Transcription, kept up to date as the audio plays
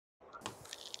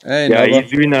Hey, Yeah, Nova.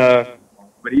 he's doing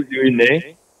what he's doing there.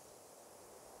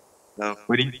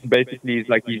 What he's basically is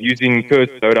like he's using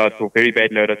cursed loadouts or very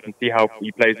bad loadouts and see how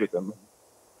he plays with them.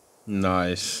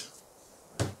 Nice.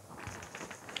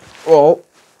 Well,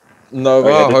 Nova,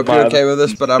 Oh yeah, I this is hope my you're other okay with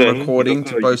this, but I'm son. He's recording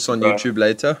also to a post on YouTuber. YouTube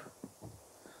later.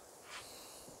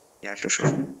 Yeah,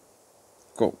 sure.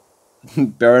 Cool.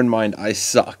 Bear in mind, I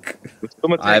suck. We're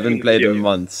still I haven't attacking the played in video.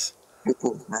 months.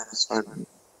 Cool. That's fine.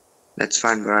 That's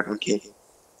fine, bro. I don't care.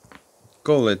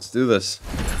 Cool, let's do this.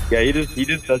 Yeah, he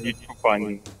just does YouTube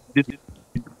fun. He just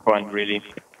YouTube fun, really.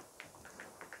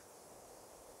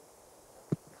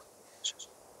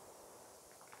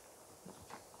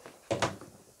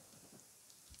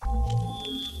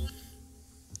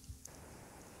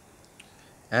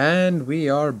 And we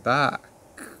are back.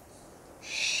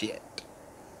 Shit.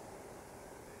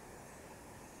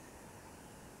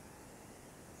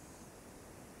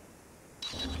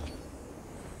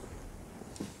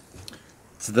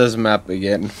 It's this map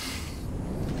again.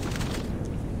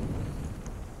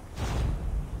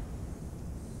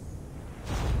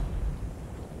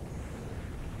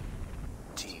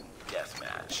 Team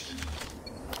deathmatch.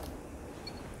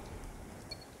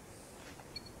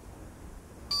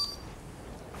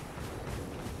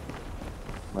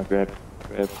 My grab.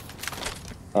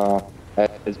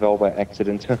 As well by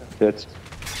accident. That's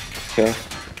okay.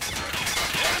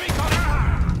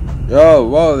 Yo,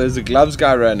 whoa, there's a gloves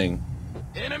guy running.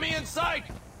 Enemy in sight.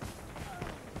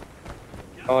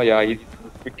 Oh yeah, he's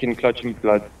freaking clutching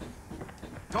blood.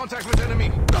 Contact with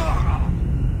enemy.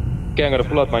 Okay, I'm gonna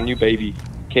pull out my new baby.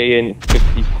 KN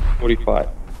 5045.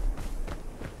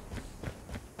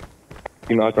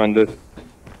 You know, outrun this.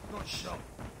 Not shot.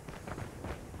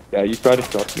 Yeah, you try to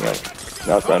stop me, right?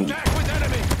 Outrun me. Contact with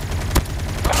enemy.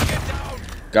 Target down.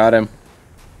 Got him.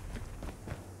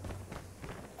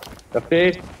 The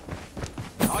face.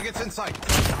 Targets in sight.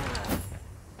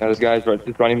 Now this guy's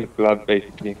just running with gloves,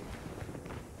 basically.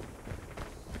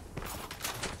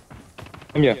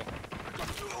 Come here.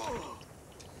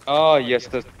 Oh, yes,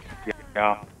 this.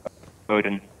 Yeah.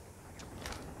 Odin.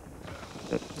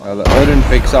 Well, the Odin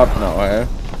picks up now, eh?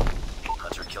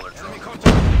 Hunter killer drone. Enemy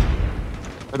contact.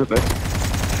 A little bit.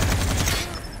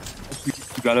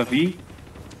 You got a V,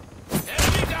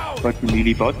 Enemy down. but you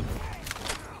melee bot.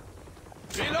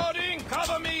 Reloading.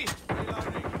 Cover me.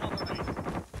 Reloading. Cover me.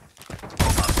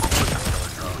 Killer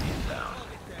drone inbound.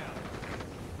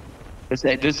 This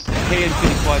KN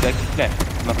 55 that's flat,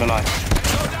 I'm not gonna lie.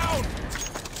 Go down.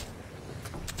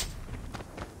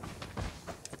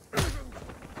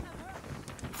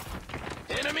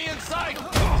 Enemy in sight.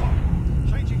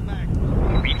 Changing mag.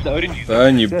 Beat the Odin.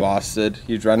 Burn, you bastard.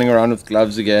 He's running around with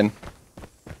gloves again.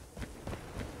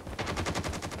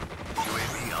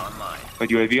 UAV online. But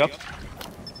UAV up.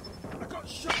 I got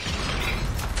shot.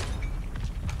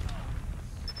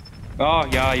 Oh,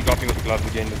 yeah, he got me with the gloves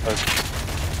again.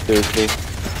 Seriously.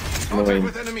 Contact Annoying.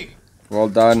 with enemy. Well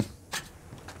done.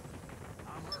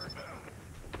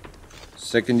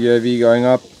 Second UAV going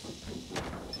up.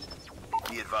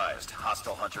 Be advised.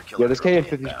 Hostile hunter killer Yeah, this drone KN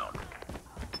 50. inbound.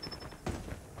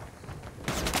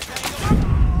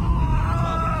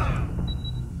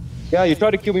 Yeah, you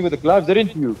tried to kill me with the gloves,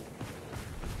 didn't you?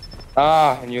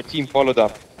 Ah, and your team followed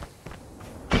up.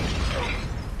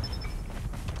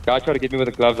 Guy tried to get me with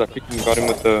the gloves, I freaking got him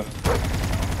with the...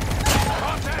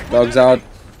 Dogs out.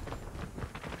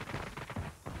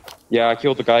 Yeah, I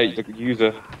killed the guy, the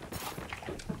user.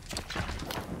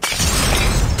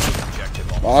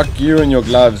 Objective on. Fuck you and your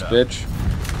gloves, bitch.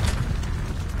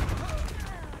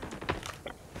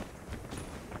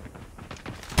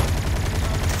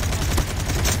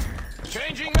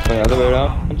 Changing The mag. other way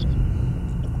around.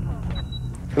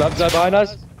 Gloves are behind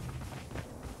us.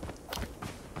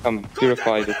 Come,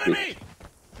 purify this bitch.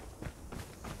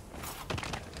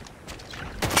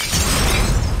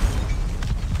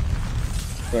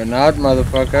 Burn out,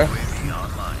 motherfucker. UAV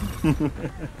online.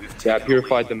 Yeah, I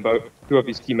purified them both. Two of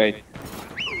his teammates.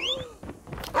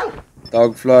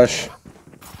 Dog flush.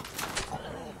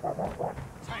 Tango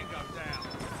down.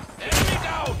 Enemy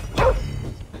down.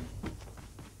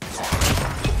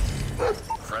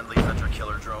 Friendly hunter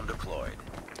killer drone deployed.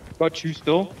 Got you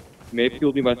still. Maybe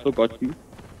killed me, but I still got you.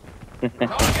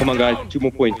 Come on, guys. 2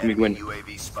 more points and we win.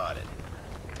 UAV spotted.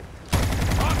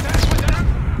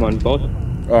 Come on, boss.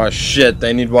 Oh shit,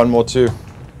 they need one more too.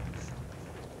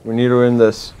 We need to win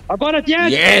this. I got it,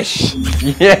 yes! Yes!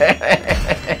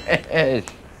 Yes!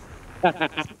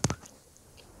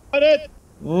 Got it!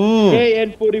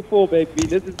 KN44, baby.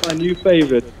 This is my new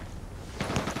favorite.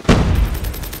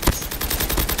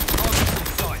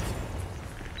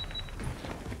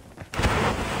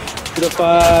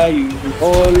 Purify you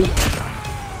all.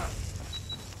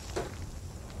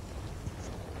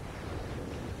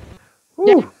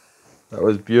 That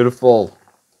was beautiful.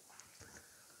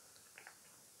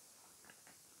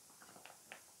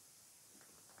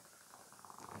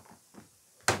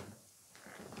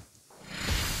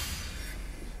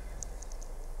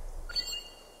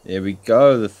 There we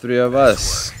go, the three of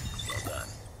us.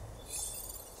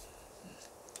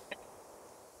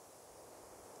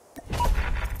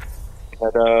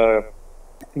 That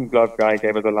Pink Glove guy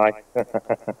gave us a like.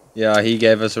 Yeah, he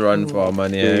gave us a run for our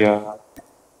money. Eh? Yeah.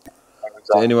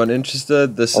 To anyone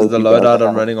interested, this is the loadout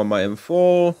I'm running on my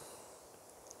M4.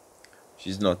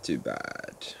 She's not too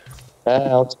bad.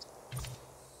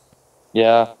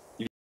 Yeah.